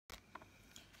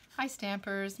Hi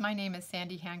Stampers, my name is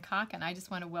Sandy Hancock and I just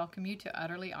want to welcome you to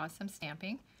Utterly Awesome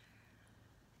Stamping.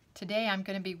 Today I'm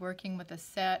going to be working with a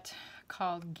set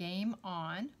called Game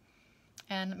On,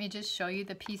 and let me just show you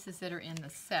the pieces that are in the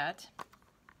set.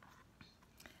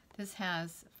 This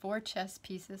has 4 chess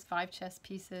pieces, 5 chess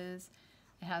pieces.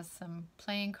 It has some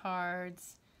playing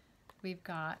cards. We've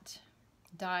got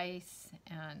dice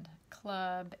and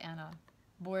club and a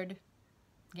board,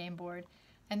 game board,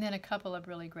 and then a couple of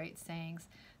really great sayings.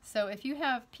 So if you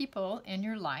have people in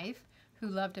your life who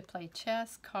love to play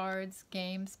chess, cards,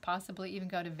 games, possibly even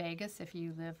go to Vegas if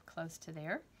you live close to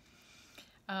there,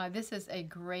 this is a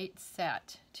great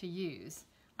set to use.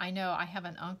 I know I have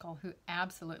an uncle who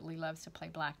absolutely loves to play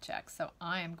blackjack, so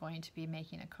I am going to be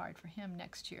making a card for him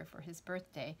next year for his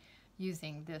birthday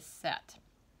using this set.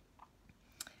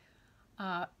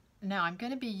 Now I'm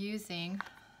going to be using,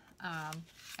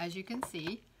 as you can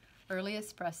see, Early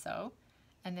Espresso,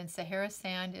 and then Sahara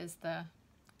Sand is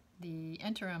the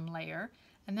interim layer,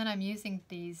 and then I'm using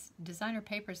these designer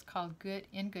papers called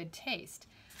In Good Taste.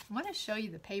 I want to show you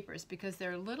the papers because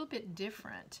they're a little bit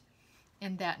different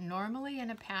in that normally in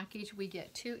a package we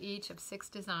get 2 each of 6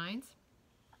 designs,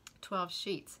 12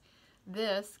 sheets.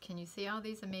 This, can you see all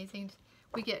these amazing?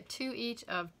 We get 2 each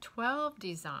of 12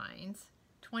 designs,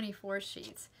 24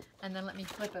 sheets, and then let me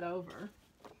flip it over.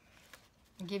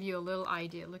 Give you a little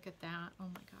idea. Look at that. Oh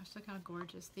my gosh, look how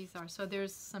gorgeous these are. So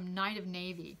there's some Night of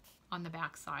Navy on the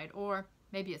back side, or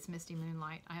maybe it's Misty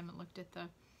Moonlight. I haven't looked at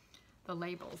the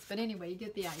labels, but anyway, you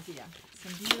get the idea.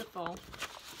 Some beautiful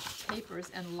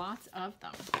papers and lots of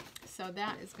them. So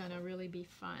that is going to really be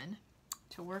fun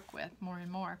to work with more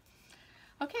and more.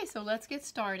 Okay, so let's get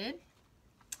started.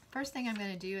 First thing I'm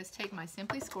going to do is take my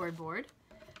Simply Scored board.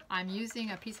 I'm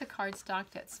using a piece of cardstock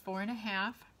that's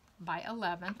 4.5 by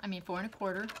 11,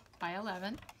 4.25 by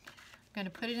 11. I'm going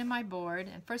to put it in my board,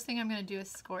 and first thing I'm going to do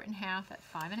is score it in half at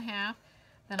 5.5.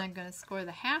 Then I'm going to score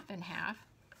the half in half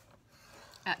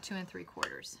at 2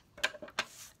 3/4.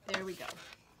 There we go.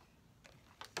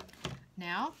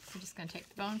 Now I'm just going to take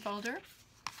the bone folder.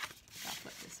 I'll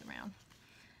flip this around.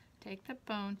 Take the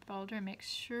bone folder and make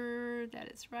sure that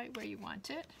it's right where you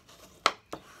want it.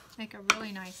 Make a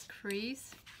really nice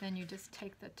crease. Then you just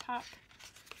take the top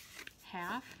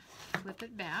half, flip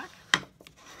it back.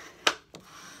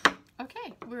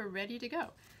 Okay, we're ready to go.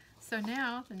 So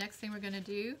now the next thing we're going to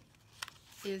do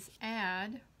is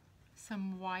add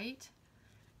some white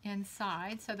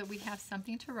inside so that we have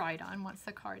something to write on once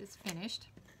the card is finished.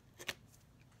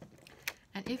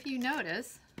 And if you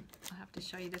notice, I'll have to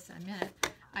show you this in a minute,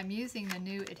 I'm using the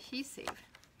new adhesive.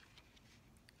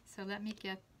 So let me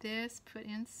get this put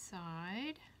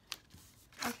inside.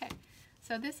 Okay,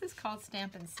 so this is called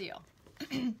Stampin' Seal.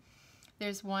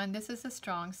 There's one, this is a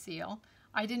strong seal.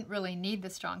 I didn't really need the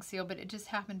strong seal, but it just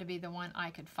happened to be the one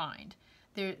I could find.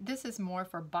 This is more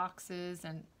for boxes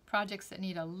and projects that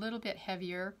need a little bit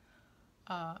heavier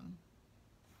hold.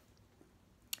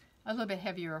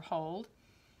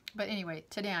 But anyway,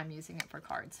 today I'm using it for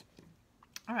cards.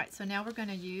 All right, so now we're going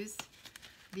to use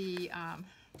the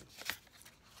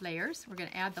layers. We're going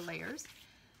to add the layers.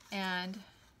 And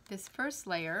this first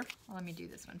layer, well, let me do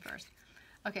this one first.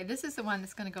 Okay, this is the one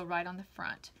that's going to go right on the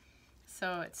front.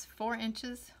 So it's 4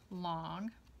 inches long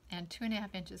and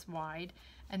 2.5 inches wide,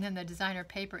 and then the designer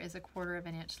paper is 1/4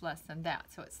 inch less than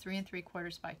that. So it's 3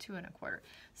 3/4 by 2 1/4.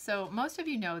 So most of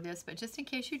you know this, but just in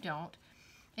case you don't,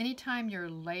 anytime you're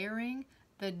layering,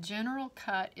 the general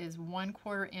cut is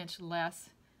 1/4 inch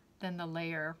less than the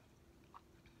layer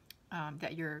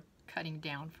that you're cutting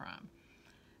down from.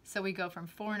 So we go from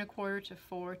 4 1/4 to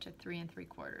 4 to 3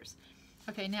 3/4.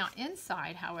 Okay, now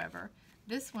inside, however,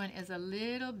 this one is a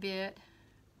little bit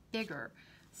bigger.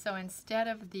 So instead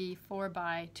of the 4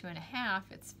 by 2.5,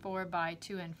 it's 4 by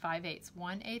 2 5/8,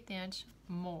 1/8 inch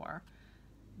more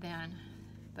than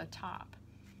the top.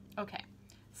 Okay,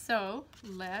 so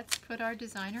let's put our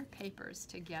designer papers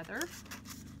together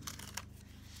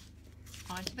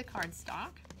onto the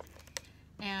cardstock.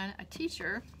 And a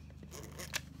teacher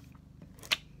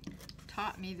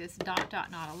taught me this dot,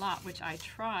 dot, not a lot, which I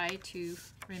try to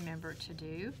remember to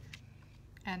do.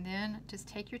 And then just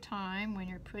take your time when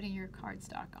you're putting your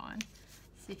cardstock on.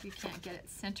 See if you can't get it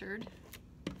centered.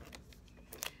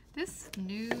 This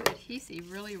new adhesive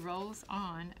really rolls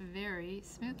on very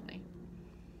smoothly.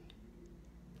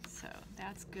 So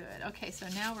that's good. Okay, so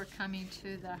now we're coming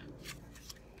to the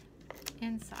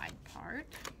inside part.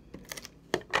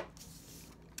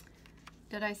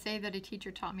 Did I say that a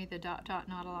teacher taught me the dot, dot,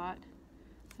 not a lot?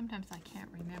 Sometimes I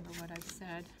can't remember what I've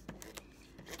said.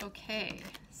 Okay,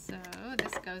 so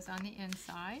this goes on the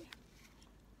inside,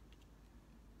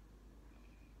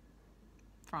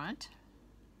 front,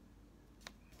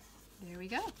 There we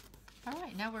go. All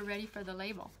right, now we're ready for the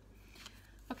label.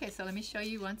 Okay, so let me show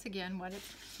you once again what it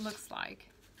looks like.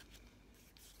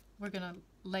 We're going to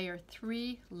layer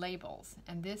 3 labels,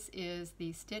 and this is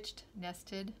the stitched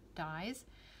nested dies.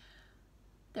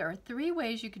 There are 3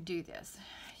 ways you could do this.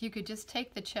 You could just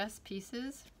take the chess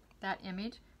pieces, that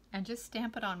image, and just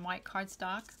stamp it on white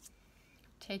cardstock.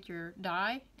 Take your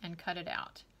die and cut it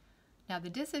out. Now the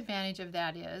disadvantage of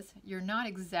that is you're not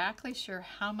exactly sure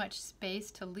how much space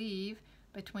to leave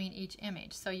between each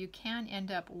image, so you can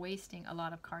end up wasting a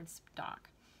lot of cardstock.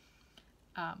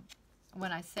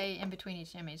 When I say in between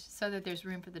each image, so that there's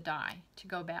room for the die to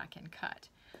go back and cut.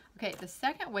 Okay, the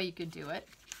second way you could do it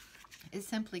is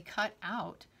simply cut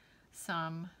out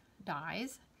some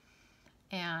dies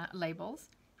and labels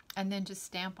and then just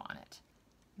stamp on it.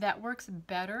 That works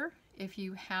better if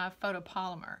you have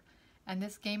photopolymer. And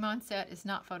this Game On set is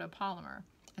not photopolymer.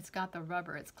 It's got the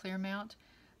rubber, it's clear mount.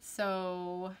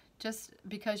 So just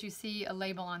because you see a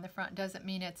label on the front doesn't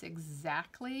mean it's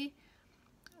exactly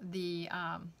the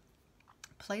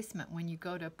placement when you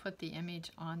go to put the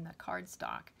image on the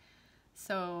cardstock.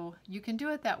 So you can do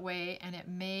it that way and it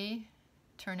may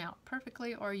turn out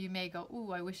perfectly, or you may go,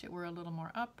 ooh, I wish it were a little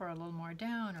more up or a little more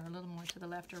down or a little more to the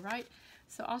left or right.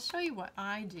 So I'll show you what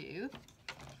I do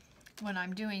when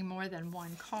I'm doing more than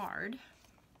one card.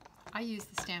 I use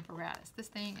the Stampin'. This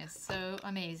thing is so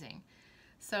amazing.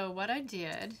 So what I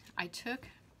did, I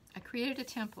created a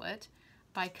template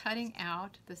by cutting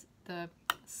out the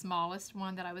smallest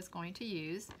one that I was going to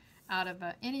use out of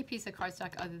any piece of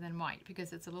cardstock other than white,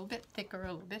 because it's a little bit thicker,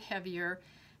 a little bit heavier,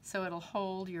 so it'll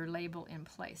hold your label in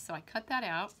place. So I cut that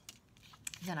out,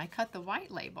 then I cut the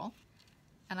white label,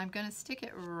 and I'm going to stick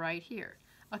it right here.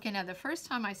 Okay, now the first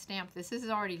time I stamped this is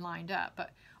already lined up,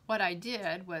 but what I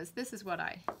did was, this is what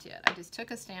I did. I just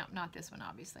took a stamp, not this one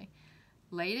obviously,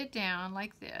 laid it down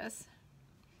like this,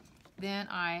 then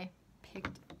I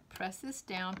pressed this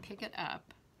down, pick it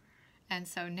up, and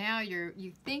so now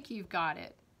you think you've got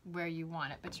it where you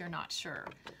want it, but you're not sure.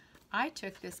 I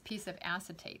took this piece of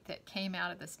acetate that came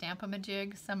out of the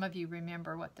Stampin'. Some of you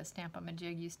remember what the Stampin'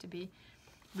 used to be.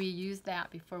 We used that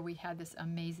before we had this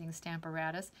amazing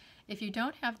Stampin'. If you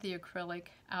don't have the acrylic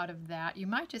out of that, you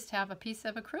might just have a piece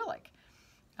of acrylic.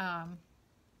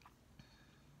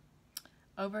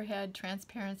 Overhead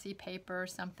transparency paper or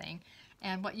something.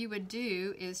 And what you would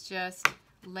do is just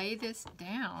lay this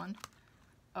down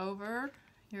over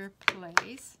your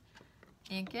place,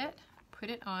 ink it, put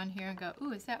it on here and go,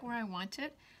 ooh, is that where I want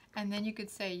it? And then you could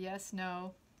say yes,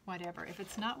 no, whatever. If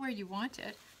it's not where you want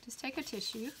it, just take a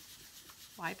tissue,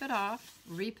 wipe it off,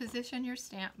 reposition your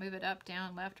stamp, move it up,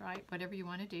 down, left, right, whatever you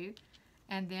want to do,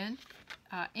 and then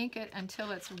ink it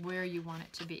until it's where you want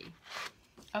it to be.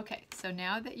 Okay, so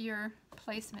now that your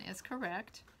placement is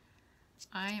correct,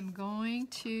 I am going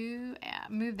to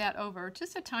move that over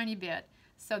just a tiny bit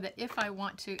so that if I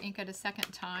want to ink it a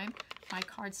second time, my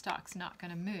cardstock's not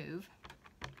going to move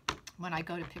when I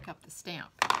go to pick up the stamp,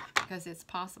 because it's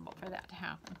possible for that to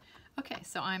happen. Okay,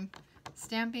 so I'm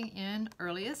stamping in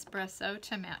Early Espresso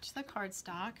to match the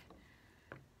cardstock,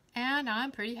 and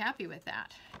I'm pretty happy with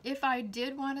that. If I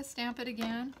did want to stamp it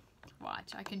again,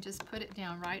 watch, I can just put it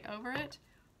down right over it.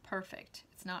 Perfect,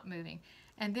 it's not moving.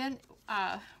 And then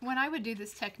when I would do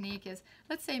this technique is,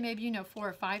 let's say maybe you know 4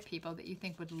 or 5 people that you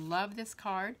think would love this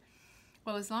card.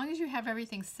 Well, as long as you have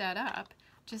everything set up,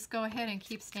 just go ahead and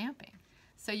keep stamping.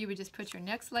 So you would just put your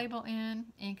next label in,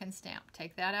 ink and stamp.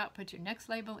 Take that out, put your next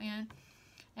label in,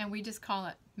 and we just call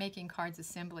it making cards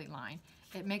assembly line.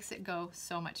 It makes it go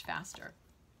so much faster.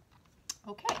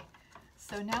 Okay,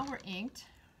 so now we're inked.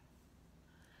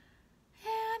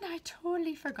 And I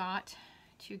totally forgot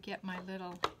to get my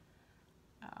little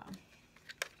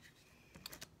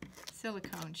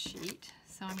silicone sheet.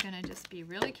 So I'm going to just be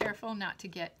really careful not to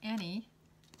get any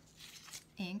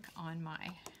ink on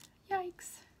my,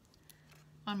 yikes,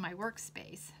 on my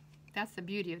workspace. That's the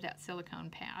beauty of that silicone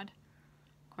pad.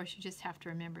 Of course, you just have to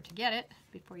remember to get it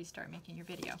before you start making your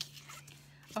video.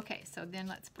 Okay, so then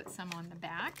let's put some on the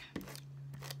back.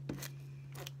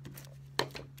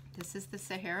 This is the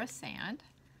Sahara Sand.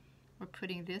 We're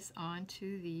putting this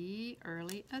onto the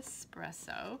Early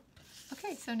Espresso.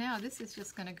 Okay, so now this is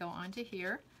just going to go onto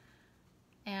here.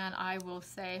 And I will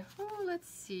say, oh, let's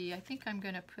see, I think I'm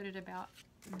going to put it about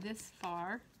this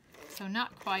far. So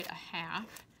not quite a half.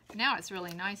 Now it's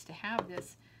really nice to have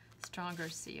this stronger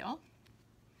seal.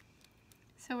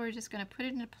 So we're just going to put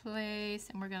it into place,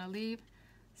 and we're going to leave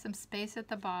some space at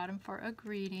the bottom for a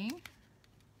greeting.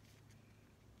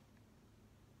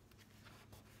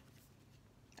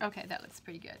 Okay, that looks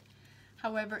pretty good.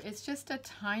 However, it's just a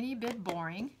tiny bit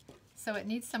boring, so it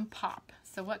needs some pop.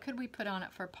 So what could we put on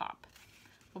it for pop?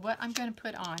 what I'm going to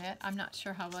put on it, I'm not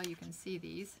sure how well you can see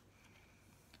these.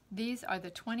 These are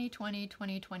the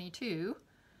 2020-2022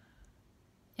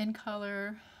 in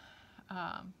color,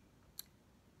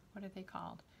 what are they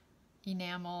called?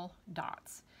 Enamel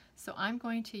dots. So I'm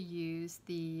going to use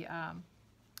the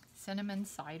cinnamon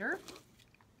cider,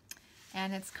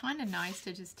 and it's kind of nice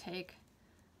to just take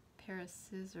a pair of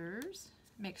scissors,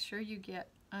 make sure you get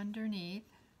underneath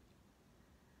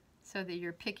so that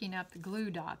you're picking up the glue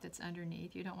dot that's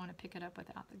underneath. You don't want to pick it up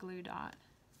without the glue dot.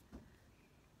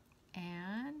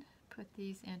 And put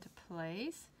these into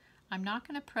place. I'm not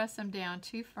going to press them down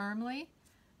too firmly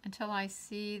until I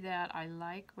see that I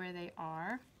like where they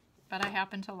are, but I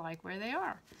happen to like where they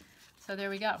are. So there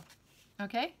we go.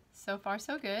 Okay, so far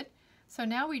so good. So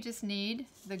now we just need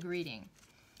the greeting.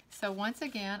 So once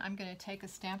again, I'm going to take a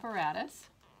Stamparatus.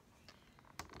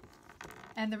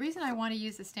 And the reason I want to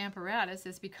use the Stamparatus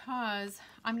is because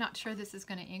I'm not sure this is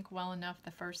going to ink well enough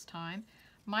the first time.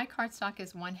 My cardstock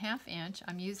is 1/2 inch.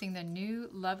 I'm using the new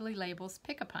Lovely Labels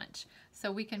Pick-a-Punch.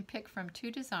 So we can pick from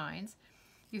 2 designs.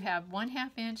 You have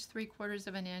 1/2 inch,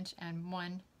 3/4 inch, and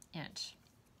 1 inch.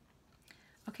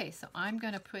 Okay, so I'm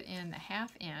going to put in the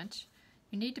 1/2 inch.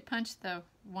 You need to punch the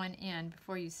one in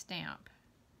before you stamp.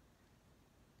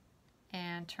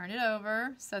 And turn it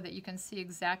over so that you can see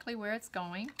exactly where it's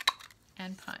going,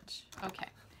 and punch. Okay,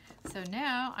 so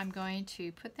now I'm going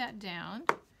to put that down.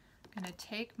 I'm going to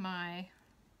take my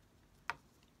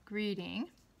greeting,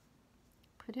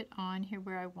 put it on here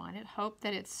where I want it. Hope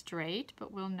that it's straight,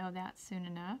 but we'll know that soon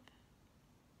enough.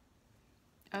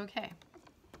 Okay.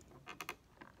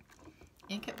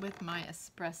 Ink it with my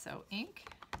espresso ink.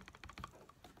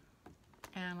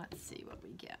 And let's see what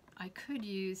we get. I could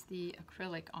use the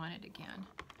acrylic on it again,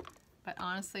 but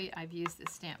honestly, I've used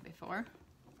this stamp before,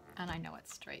 and I know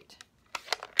it's straight.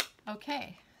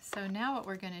 Okay, so now what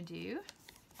we're going to do,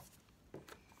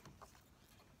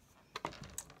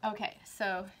 okay,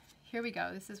 so here we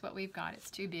go. This is what we've got.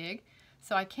 It's too big,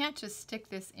 so I can't just stick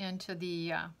this into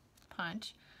the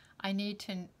punch. I need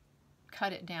to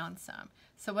cut it down some.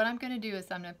 So what I'm going to do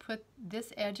is I'm going to put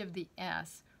this edge of the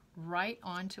S right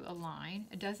onto a line.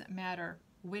 It doesn't matter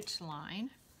which line,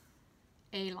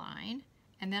 a line,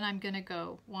 and then I'm going to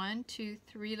go 1, 2,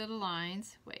 3 little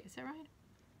lines. Wait, is that right?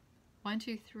 1,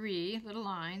 2, 3 little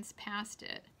lines past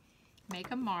it. Make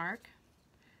a mark.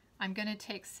 I'm going to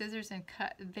take scissors and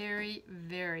cut very,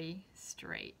 very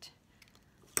straight.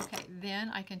 Okay,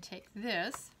 then I can take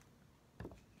this,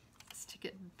 stick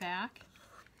it back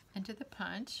into the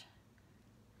punch.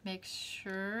 Make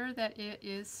sure that it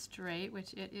is straight,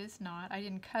 which it is not. I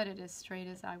didn't cut it as straight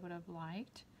as I would have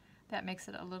liked. That makes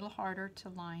it a little harder to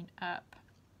line up.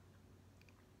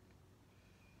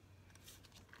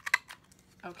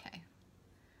 Okay.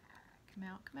 Come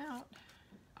out, come out.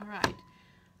 All right.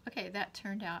 Okay, that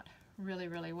turned out really,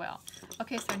 really well.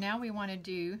 Okay, so now we want to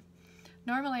do,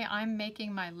 normally I'm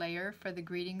making my layer for the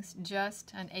greetings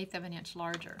just 1/8 inch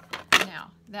larger.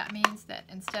 Now, that means that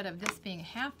instead of this being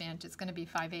 1/2 inch, it's going to be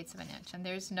 5/8 inch, and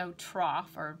there's no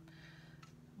trough, or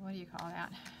what do you call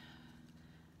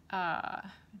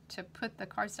that, to put the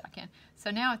cardstock in.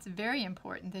 So now it's very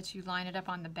important that you line it up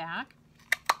on the back.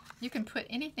 You can put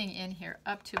anything in here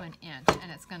up to 1 inch,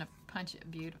 and it's going to punch it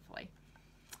beautifully.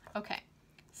 Okay,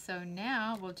 so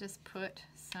now we'll just put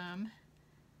some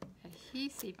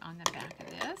adhesive on the back of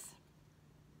this.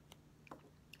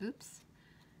 Oops.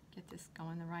 Get this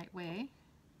going the right way.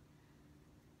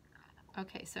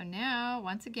 Okay, so now,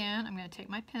 once again, I'm going to take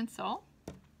my pencil,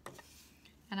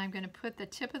 and I'm going to put the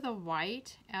tip of the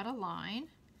white at a line,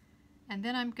 and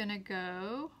then I'm going to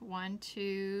go 1,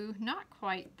 2, not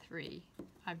quite 3,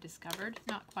 I've discovered,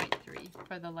 not quite 3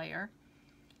 for the layer.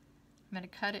 I'm going to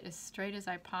cut it as straight as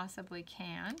I possibly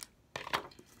can.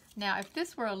 Now, if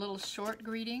this were a little short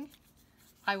greeting,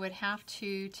 I would have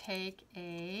to take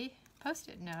a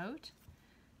Post-it note,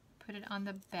 put it on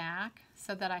the back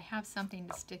so that I have something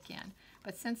to stick in.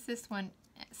 But since this one,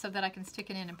 so that I can stick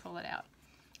it in and pull it out.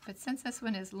 But since this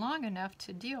one is long enough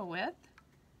to deal with,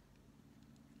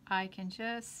 I can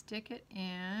just stick it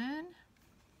in.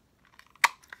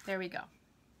 There we go.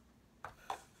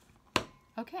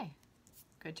 Okay,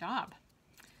 good job.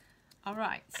 All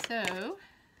right, so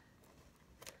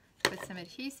put some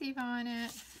adhesive on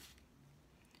it.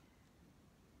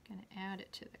 Gonna add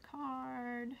it to the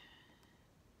card.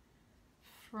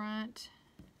 Front.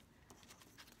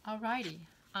 Alrighty,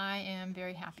 I am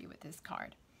very happy with this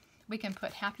card. We can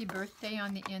put happy birthday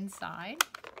on the inside,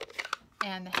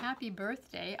 and the happy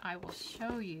birthday I will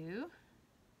show you,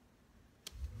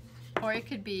 or it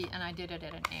could be, and I did it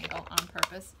at an angle on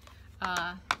purpose,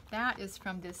 that is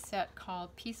from this set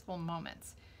called Peaceful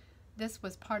Moments. This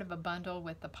was part of a bundle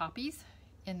with the poppies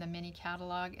in the mini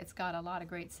catalog. It's got a lot of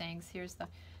great sayings. Here's the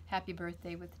happy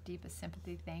birthday with the deepest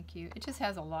sympathy, thank you. It just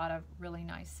has a lot of really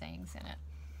nice sayings in it.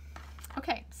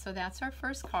 Okay, so that's our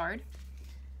first card.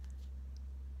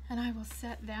 And I will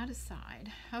set that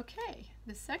aside. Okay,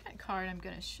 the second card I'm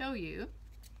going to show you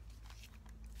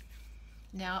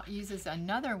now uses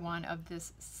another one of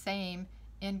this same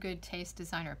In Good Taste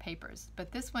designer papers,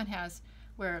 but this one has,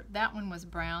 where that one was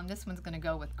brown, this one's going to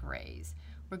go with grays.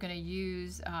 We're going to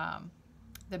use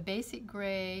the basic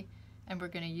gray, and we're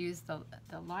going to use the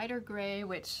lighter gray,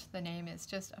 which the name is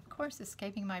just, of course,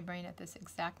 escaping my brain at this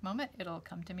exact moment. It'll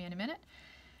come to me in a minute.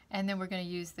 And then we're going to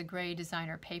use the gray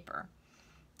designer paper.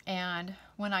 And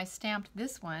when I stamped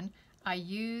this one, I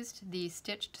used the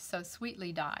Stitched So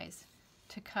Sweetly dies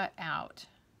to cut out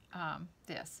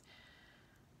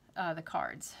the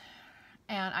cards.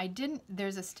 And I didn't,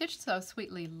 there's a Stitched So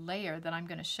Sweetly layer that I'm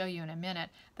going to show you in a minute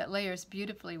that layers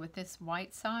beautifully with this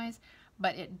white size,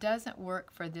 but it doesn't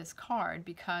work for this card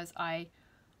because I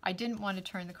didn't want to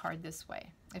turn the card this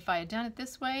way. If I had done it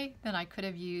this way, then I could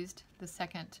have used the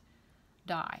second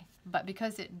die. But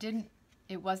because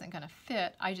it wasn't going to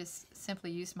fit, I just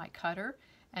simply used my cutter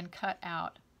and cut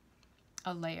out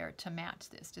a layer to match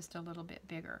this, just a little bit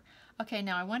bigger. Okay,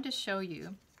 now I wanted to show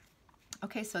you,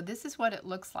 okay, so this is what it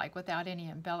looks like without any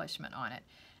embellishment on it.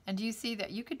 And do you see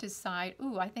that you could decide,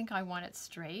 ooh, I think I want it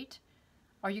straight,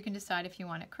 or you can decide if you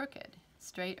want it crooked,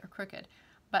 straight or crooked.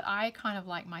 But I kind of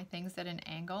like my things at an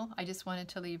angle. I just wanted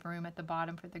to leave room at the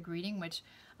bottom for the greeting, which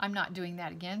I'm not doing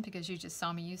that again because you just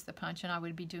saw me use the punch and I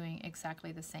would be doing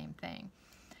exactly the same thing.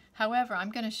 However, I'm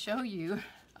going to show you,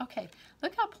 okay,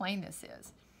 look how plain this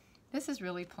is. This is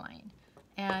really plain.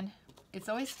 And it's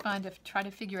always fun to try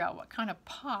to figure out what kind of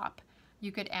pop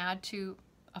you could add to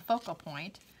a focal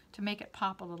point to make it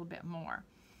pop a little bit more.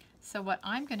 So what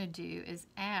I'm going to do is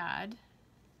add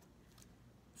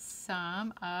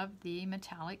some of the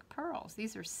metallic pearls.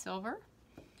 These are silver.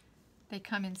 They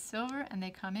come in silver and they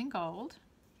come in gold.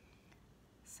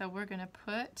 So we're going to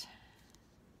put,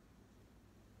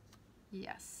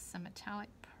 yes, some metallic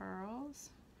pearls.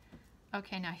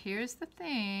 Okay, now here's the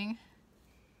thing.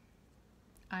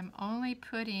 I'm only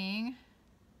putting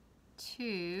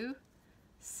 2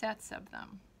 sets of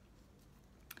them.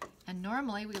 And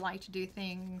normally we like to do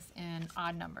things in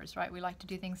odd numbers, right? We like to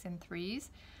do things in 3s.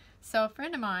 So a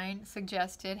friend of mine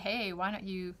suggested, hey, why don't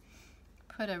you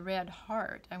put a red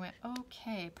heart? I went,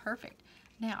 okay, perfect.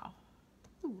 Now,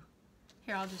 ooh,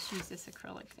 here, I'll just use this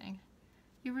acrylic thing.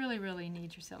 You really, really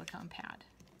need your silicone pad.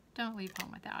 Don't leave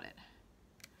home without it.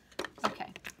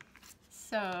 Okay,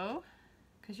 so,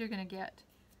 because you're going to get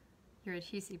your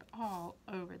adhesive all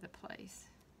over the place.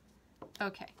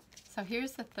 Okay, so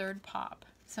here's the third pop.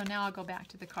 So now I'll go back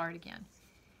to the card again.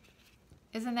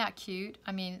 Isn't that cute?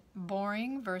 I mean,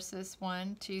 boring versus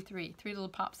 1, 2, 3. 3 little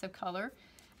pops of color.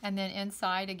 And then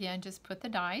inside, again, just put the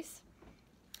dice.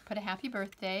 Put a happy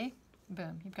birthday.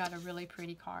 Boom, you've got a really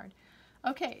pretty card.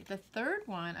 Okay, the third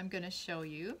one I'm going to show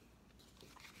you.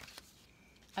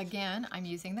 Again, I'm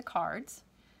using the cards.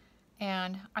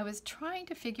 And I was trying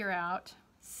to figure out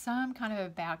some kind of a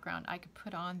background I could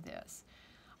put on this.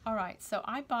 All right, so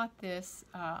I bought this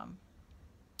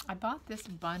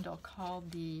bundle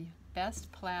called the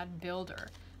Best Plaid Builder,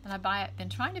 and I've been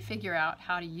trying to figure out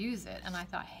how to use it, and I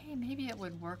thought, hey, maybe it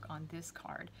would work on this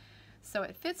card. So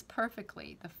it fits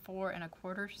perfectly the 4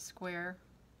 1/4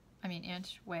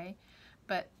 inch way,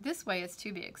 but this way it's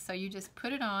too big. So you just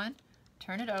put it on,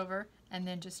 turn it over, and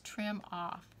then just trim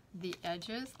off the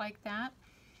edges like that.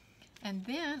 And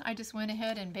then I just went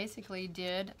ahead and basically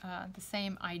did the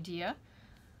same idea.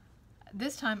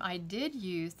 This time I did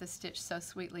use the Stitch So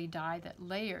Sweetly die that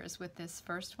layers with this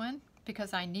first one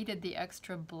because I needed the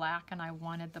extra black and I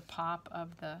wanted the pop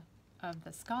of the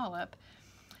scallop.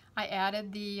 I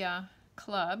added the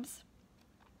clubs.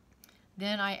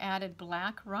 Then I added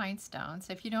black rhinestones.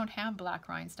 If you don't have black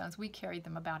rhinestones, we carried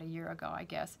them about a year ago, I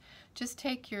guess. Just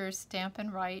take your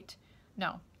Stampin' blend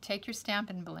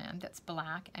that's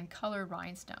black and color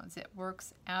rhinestones. It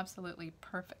works absolutely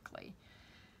perfectly.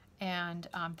 And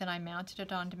then I mounted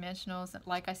it on dimensionals.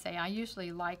 Like I say, I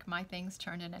usually like my things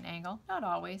turned at an angle. Not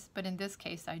always, but in this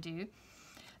case I do.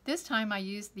 This time I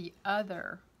used the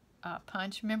other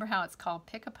punch. Remember how it's called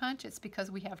Pick-a-Punch? It's because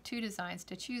we have 2 designs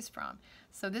to choose from.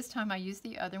 So this time I used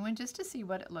the other one just to see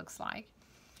what it looks like.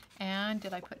 And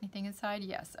did I put anything inside?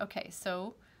 Yes. Okay,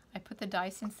 so I put the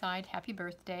dice inside. Happy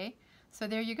birthday. So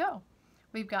there you go.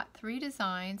 We've got 3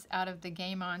 designs out of the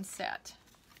Game On set.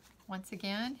 Once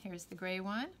again, here's the gray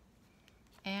one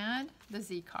and the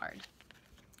Z card.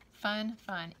 Fun,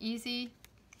 fun, easy,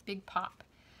 big pop.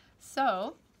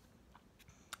 So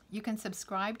You can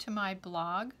subscribe to my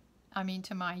blog,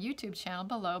 to my YouTube channel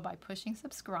below by pushing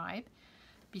subscribe.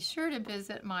 Be sure to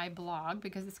visit my blog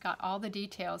because it's got all the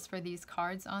details for these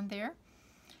cards on there.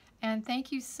 And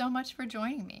thank you so much for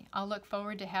joining me. I'll look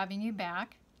forward to having you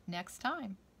back next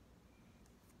time.